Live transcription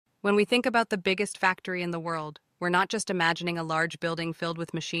When we think about the biggest factory in the world, we're not just imagining a large building filled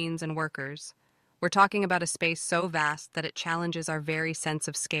with machines and workers. We're talking about a space so vast that it challenges our very sense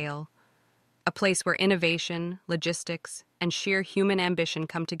of scale. A place where innovation, logistics, and sheer human ambition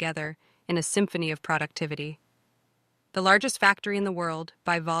come together in a symphony of productivity. The largest factory in the world,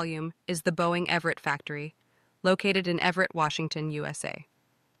 by volume, is the Boeing Everett Factory, located in Everett, Washington, USA.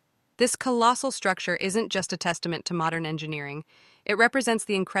 This colossal structure isn't just a testament to modern engineering. It represents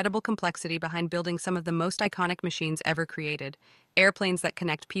the incredible complexity behind building some of the most iconic machines ever created, airplanes that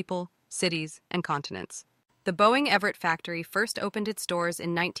connect people, cities, and continents. The Boeing Everett Factory first opened its doors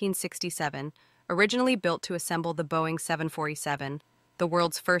in 1967, originally built to assemble the Boeing 747, the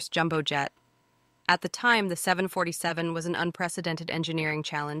world's first jumbo jet. At the time, the 747 was an unprecedented engineering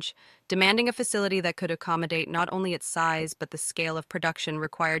challenge, demanding a facility that could accommodate not only its size but the scale of production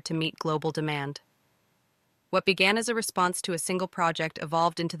required to meet global demand. What began as a response to a single project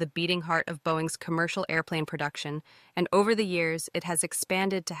evolved into the beating heart of Boeing's commercial airplane production, and over the years it has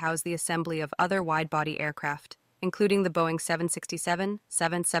expanded to house the assembly of other wide-body aircraft, including the Boeing 767,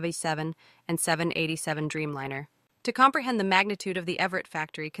 777, and 787 Dreamliner. To comprehend the magnitude of the Everett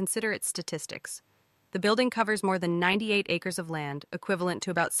factory, consider its statistics. The building covers more than 98 acres of land, equivalent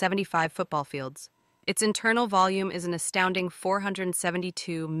to about 75 football fields. Its internal volume is an astounding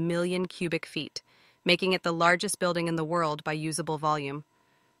 472 million cubic feet, making it the largest building in the world by usable volume.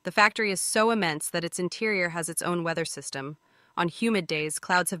 The factory is so immense that its interior has its own weather system. On humid days,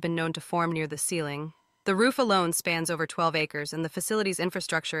 clouds have been known to form near the ceiling. The roof alone spans over 12 acres, and the facility's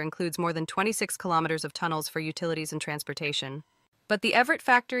infrastructure includes more than 26 kilometers of tunnels for utilities and transportation. But the Everett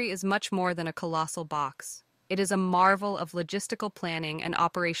factory is much more than a colossal box. It is a marvel of logistical planning and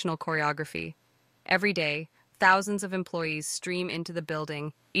operational choreography. Every day, thousands of employees stream into the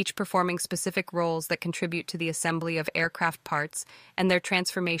building, each performing specific roles that contribute to the assembly of aircraft parts and their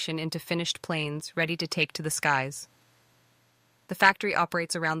transformation into finished planes ready to take to the skies. The factory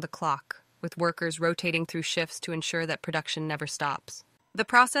operates around the clock, with workers rotating through shifts to ensure that production never stops. The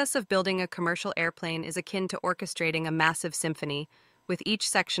process of building a commercial airplane is akin to orchestrating a massive symphony, with each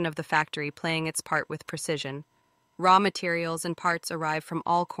section of the factory playing its part with precision. Raw materials and parts arrive from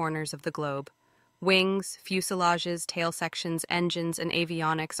all corners of the globe. Wings, fuselages, tail sections, engines, and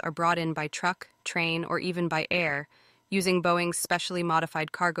avionics are brought in by truck, train, or even by air, using Boeing's specially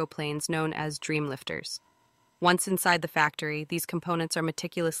modified cargo planes known as Dreamlifters. Once inside the factory, these components are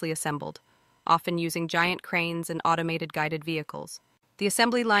meticulously assembled, often using giant cranes and automated guided vehicles. The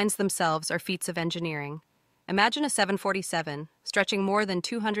assembly lines themselves are feats of engineering. Imagine a 747, stretching more than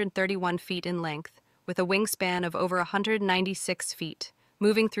 231 feet in length, with a wingspan of over 196 feet,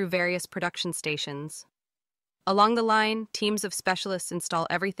 moving through various production stations. Along the line, teams of specialists install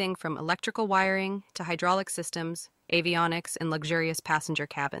everything from electrical wiring to hydraulic systems, avionics, and luxurious passenger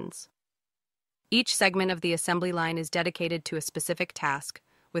cabins. Each segment of the assembly line is dedicated to a specific task,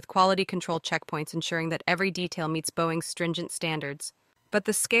 with quality control checkpoints ensuring that every detail meets Boeing's stringent standards. But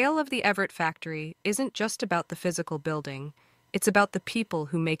the scale of the Everett factory isn't just about the physical building, it's about the people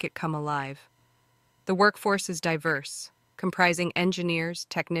who make it come alive. The workforce is diverse, comprising engineers,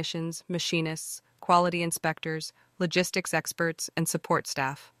 technicians, machinists, quality inspectors, logistics experts, and support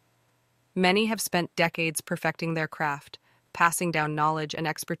staff. Many have spent decades perfecting their craft, passing down knowledge and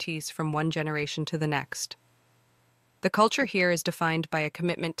expertise from one generation to the next. The culture here is defined by a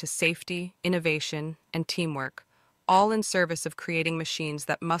commitment to safety, innovation, and teamwork, all in service of creating machines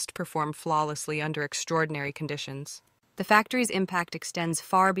that must perform flawlessly under extraordinary conditions. The factory's impact extends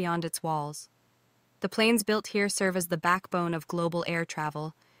far beyond its walls. The planes built here serve as the backbone of global air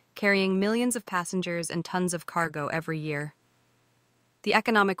travel, carrying millions of passengers and tons of cargo every year. The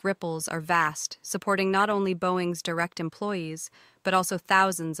economic ripples are vast, supporting not only Boeing's direct employees, but also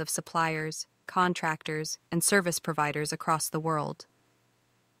thousands of suppliers, contractors, and service providers across the world.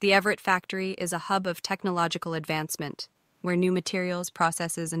 The Everett factory is a hub of technological advancement, where new materials,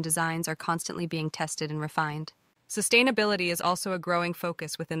 processes, and designs are constantly being tested and refined. Sustainability is also a growing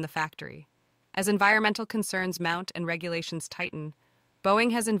focus within the factory. As environmental concerns mount and regulations tighten,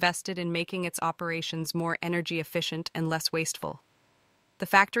 Boeing has invested in making its operations more energy efficient and less wasteful. The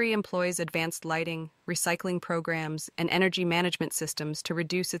factory employs advanced lighting, recycling programs, and energy management systems to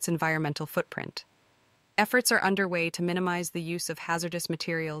reduce its environmental footprint. Efforts are underway to minimize the use of hazardous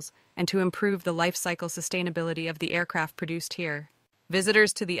materials and to improve the life cycle sustainability of the aircraft produced here.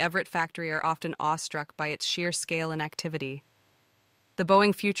 Visitors to the Everett factory are often awestruck by its sheer scale and activity. The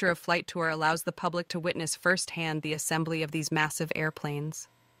Boeing Future of Flight Tour allows the public to witness firsthand the assembly of these massive airplanes.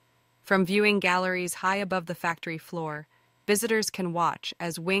 From viewing galleries high above the factory floor, visitors can watch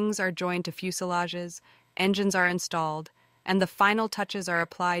as wings are joined to fuselages, engines are installed, and the final touches are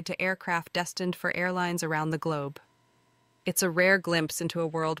applied to aircraft destined for airlines around the globe. It's a rare glimpse into a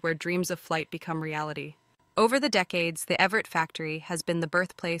world where dreams of flight become reality. Over the decades, the Everett Factory has been the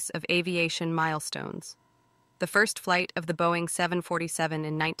birthplace of aviation milestones. The first flight of the Boeing 747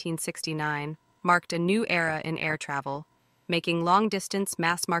 in 1969 marked a new era in air travel, making long-distance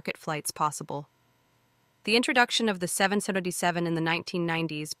mass-market flights possible. The introduction of the 777 in the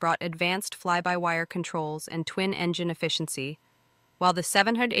 1990s brought advanced fly-by-wire controls and twin-engine efficiency, while the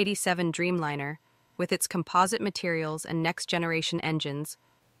 787 Dreamliner, with its composite materials and next-generation engines,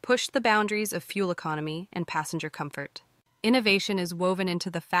 pushed the boundaries of fuel economy and passenger comfort. Innovation is woven into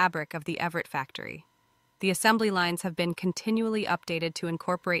the fabric of the Everett Factory. The assembly lines have been continually updated to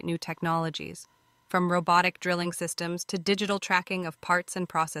incorporate new technologies, from robotic drilling systems to digital tracking of parts and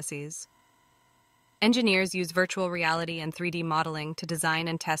processes. Engineers use virtual reality and 3D modeling to design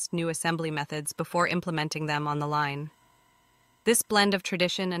and test new assembly methods before implementing them on the line. This blend of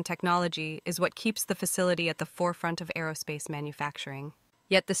tradition and technology is what keeps the facility at the forefront of aerospace manufacturing.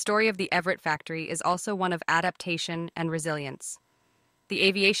 Yet the story of the Everett Factory is also one of adaptation and resilience. The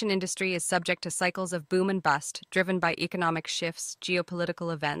aviation industry is subject to cycles of boom and bust, driven by economic shifts,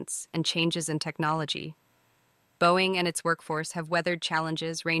 geopolitical events, and changes in technology. Boeing and its workforce have weathered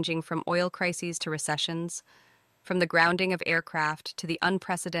challenges ranging from oil crises to recessions, from the grounding of aircraft to the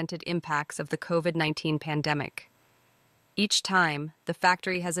unprecedented impacts of the COVID-19 pandemic. Each time, the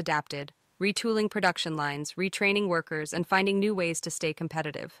factory has adapted, retooling production lines, retraining workers, and finding new ways to stay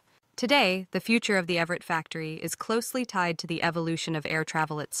competitive. Today, the future of the Everett Factory is closely tied to the evolution of air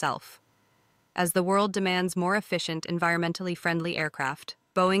travel itself. As the world demands more efficient, environmentally friendly aircraft,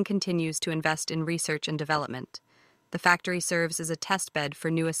 Boeing continues to invest in research and development. The factory serves as a testbed for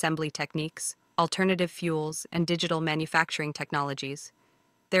new assembly techniques, alternative fuels, and digital manufacturing technologies.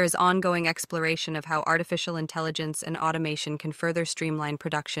 There is ongoing exploration of how artificial intelligence and automation can further streamline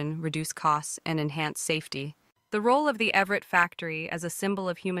production, reduce costs, and enhance safety. The role of the Everett Factory as a symbol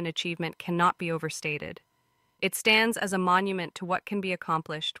of human achievement cannot be overstated. It stands as a monument to what can be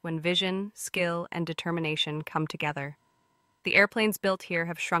accomplished when vision, skill, and determination come together. The airplanes built here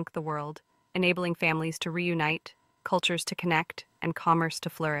have shrunk the world, enabling families to reunite, cultures to connect, and commerce to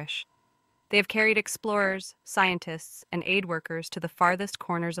flourish. They have carried explorers, scientists, and aid workers to the farthest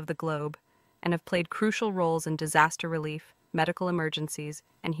corners of the globe and have played crucial roles in disaster relief, medical emergencies,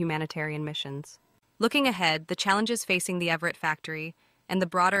 and humanitarian missions. Looking ahead, the challenges facing the Everett Factory and the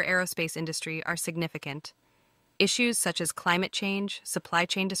broader aerospace industry are significant. Issues such as climate change, supply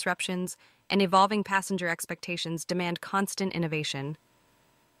chain disruptions, and evolving passenger expectations demand constant innovation.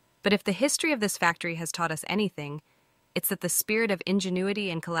 But if the history of this factory has taught us anything, it's that the spirit of ingenuity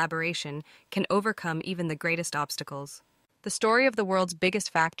and collaboration can overcome even the greatest obstacles. The story of the world's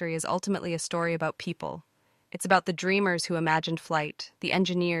biggest factory is ultimately a story about people. It's about the dreamers who imagined flight, the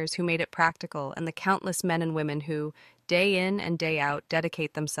engineers who made it practical, and the countless men and women who, day in and day out,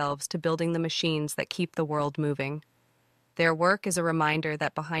 dedicate themselves to building the machines that keep the world moving. Their work is a reminder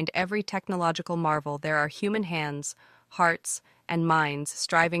that behind every technological marvel there are human hands, hearts, and minds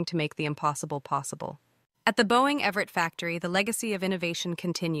striving to make the impossible possible. At the Boeing Everett Factory, the legacy of innovation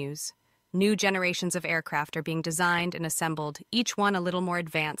continues. New generations of aircraft are being designed and assembled, each one a little more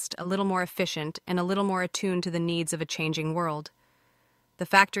advanced, a little more efficient, and a little more attuned to the needs of a changing world. The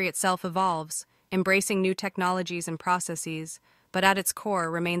factory itself evolves, embracing new technologies and processes, but at its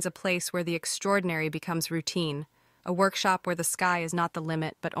core remains a place where the extraordinary becomes routine, a workshop where the sky is not the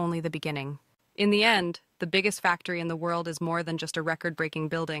limit but only the beginning. In the end, the biggest factory in the world is more than just a record-breaking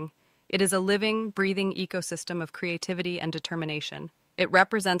building. It is a living, breathing ecosystem of creativity and determination. It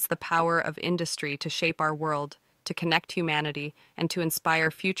represents the power of industry to shape our world, to connect humanity, and to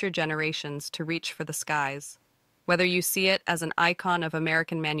inspire future generations to reach for the skies. Whether you see it as an icon of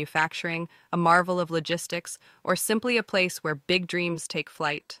American manufacturing, a marvel of logistics, or simply a place where big dreams take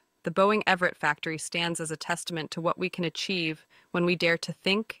flight, the Boeing Everett Factory stands as a testament to what we can achieve when we dare to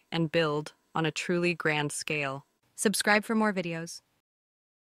think and build on a truly grand scale. Subscribe for more videos.